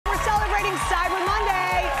celebrating Cyber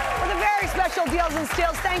Monday with a very special deals and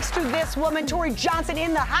steals thanks to this woman, Tori Johnson,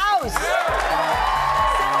 in the house. So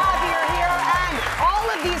happy you're here, and all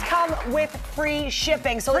of these come with free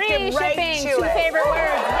shipping. So let's get right to it. Two favorite words.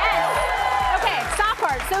 Yes. Okay, sock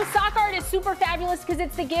art. So sock art is super fabulous because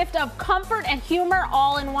it's the gift of comfort and humor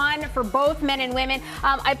all in one for both men and women.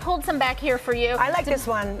 I pulled some back here for you. I like this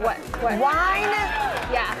one. What? Wine?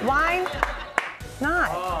 Yeah. Wine?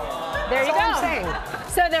 Not. There you go. That's all I'm saying.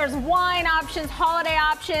 So there's wine options, holiday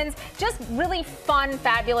options, just really fun,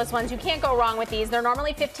 fabulous ones. You can't go wrong with these. They're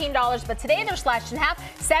normally $15, but today they're slashed in half,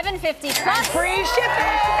 $7.50 plus free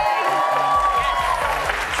shipping.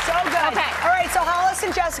 So good. Okay. All right, so Hollis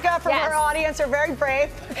and Jessica from our audience are very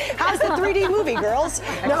brave. How's the 3D movie, girls?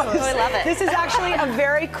 No, I love it. This is actually a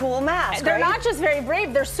very cool mask, They're not just very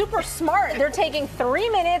brave, they're super smart. They're taking 3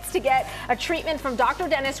 minutes to get a treatment from Dr.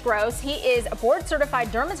 Dennis Gross. He is a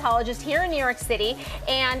board-certified dermatologist here in New York City,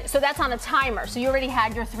 and so that's on a timer. So you already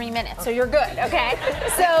had your 3 minutes, so you're good, okay?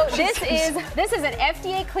 So this is an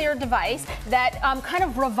FDA-cleared device that kind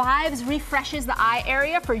of revives, refreshes the eye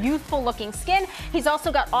area for youthful-looking skin. He's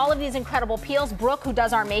also got all of these incredible peels. Brooke, who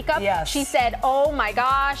does our makeup, she said, "Oh my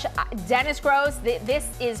gosh, Dennis Gross, this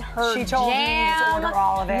is her jam." She told me to order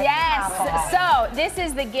all of it. Yes. So this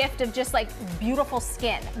is the gift of just like beautiful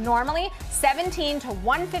skin. Normally $17 to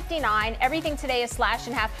 $159. Everything today is slashed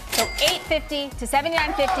in half. So $8.50 to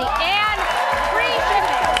 $79.50 and free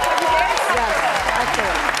shipping.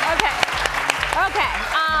 Okay.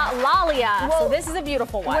 Lalia. Well, so this is a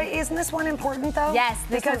beautiful one. Wait, isn't this one important though? Yes,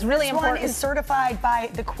 because is really this important. one is certified by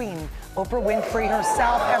the Queen, Oprah Winfrey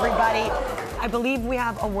herself. Everybody, I believe we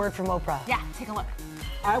have a word from Oprah. Yeah, take a look.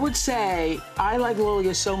 I would say I like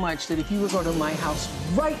Lalia so much that if you were going to my house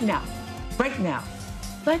right now,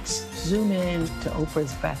 let's zoom in to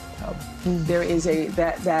Oprah's bathtub. There is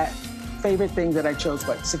that favorite thing that I chose,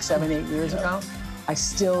 what, 6, 7, 8 years ago? I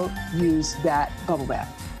still use that bubble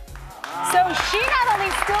bath. So she not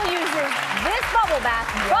only still uses this bubble bath,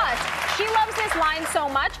 but she loves this line so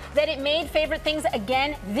much that it made favorite things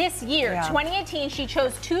again this year. 2018, she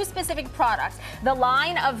chose 2 specific products. The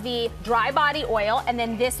line of the dry body oil, and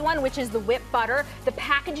then this one, which is the whipped butter. The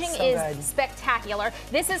packaging is spectacular.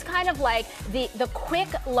 This is kind of like the quick,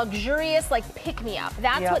 luxurious, like pick-me-up.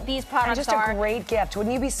 That's what these products are. And just a great gift.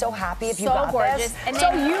 Wouldn't you be so happy if you so got gorgeous. this? And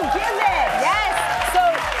so then, you give it! Yes! So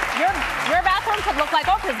your bathroom could look like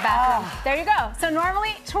Oprah's bathroom. There you go. So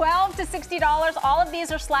normally $12 to $60. All of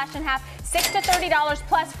these are slashed in half. $6 to $30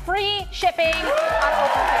 plus free shipping on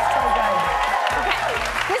Oprah. So good. Okay.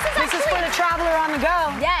 This is for the traveler on the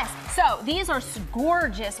go. Yes. So these are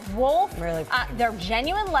gorgeous wolf. Really they're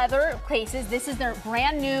genuine leather cases. This is their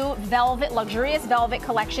brand new velvet, luxurious velvet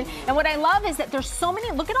collection. And what I love is that there's so many,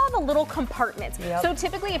 look at all the little compartments. So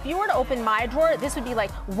typically if you were to open my drawer, this would be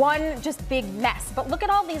like one just big mess. But look at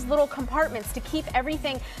all these little compartments to keep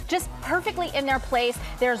everything just perfectly in their place.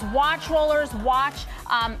 There's watch rollers, watch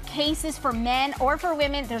cases for men or for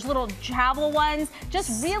women. There's little travel ones.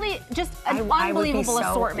 Just really, just an unbelievable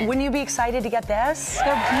assortment. Wouldn't you be excited to get this?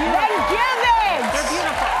 They're beautiful. Then give it! They're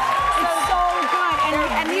beautiful. It's so good.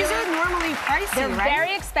 And these are normally pricey, They're right?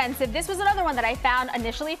 very expensive. This was another one that I found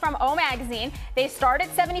initially from O Magazine. They start at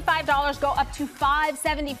 $75, go up to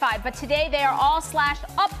 $5.75, but today they are all slashed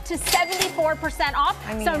up to 74% off.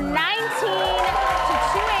 I mean, so $19 to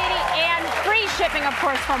 $280 and free shipping, of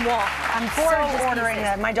course, from Wolf. I'm forward to ordering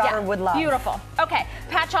that. My daughter would love. Beautiful. Okay,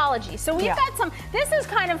 Patchology. So we've got some. This is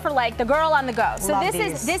kind of for like the girl on the go. So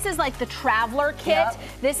this is like the traveler kit.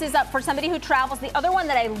 This is up for somebody who travels. The other one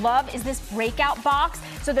that I love is this breakout box.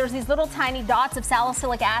 So there's these little tiny dots of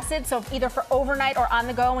salicylic acid. So either for overnight or on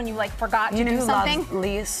the go when you like forgot to do something. Loves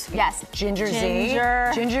Lise? Yes. Ginger Z.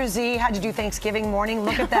 Ginger Z had to do Thanksgiving morning.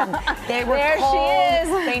 Look at them. They were there cold. She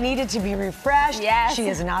is. They needed to be refreshed. Yes. She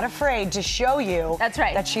is not afraid to show you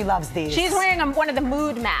that she loves these. She's wearing one of the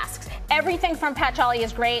mood masks. Everything from Patchology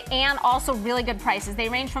is great and also really good prices. They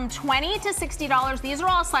range from $20 to $60. These are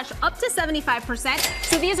all slashed up to 75%.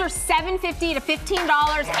 So these are $7.50 to $15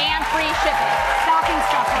 and free shipping. Stocking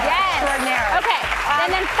stuffer. Yes. Extraordinary. Okay.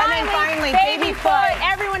 And then finally baby foot.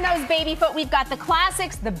 Everyone knows baby foot. We've got the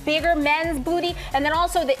classics, the bigger men's booty, and then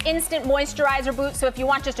also the instant moisturizer boot. So if you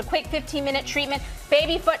want just a quick 15-minute treatment,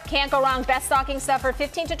 baby foot can't go wrong. Best stocking stuffer,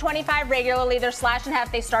 15 to 25 regularly. They're slashed in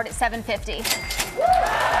half. They start at $7.50.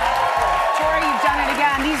 Tori, you've done it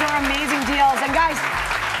again. These are amazing deals. And guys,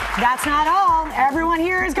 that's not all. Everyone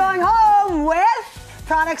here is going home with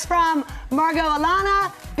products from Margot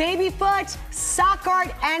Alana, Babyfoot, Sock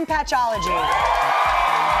Art, and Patchology. Amazing.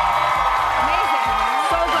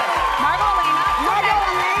 So good. Margot Alana.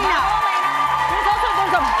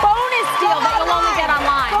 There's a bonus deal that you'll only get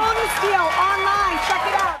online. Bonus deal.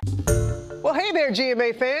 there,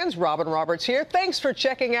 GMA fans. Robin Roberts here. Thanks for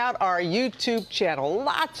checking out our YouTube channel.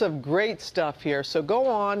 Lots of great stuff here. So go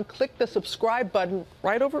on, click the subscribe button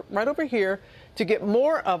right over here to get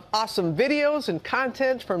more of awesome videos and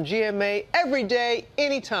content from GMA every day,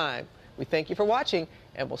 anytime. We thank you for watching,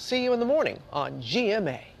 and we'll see you in the morning on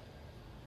GMA.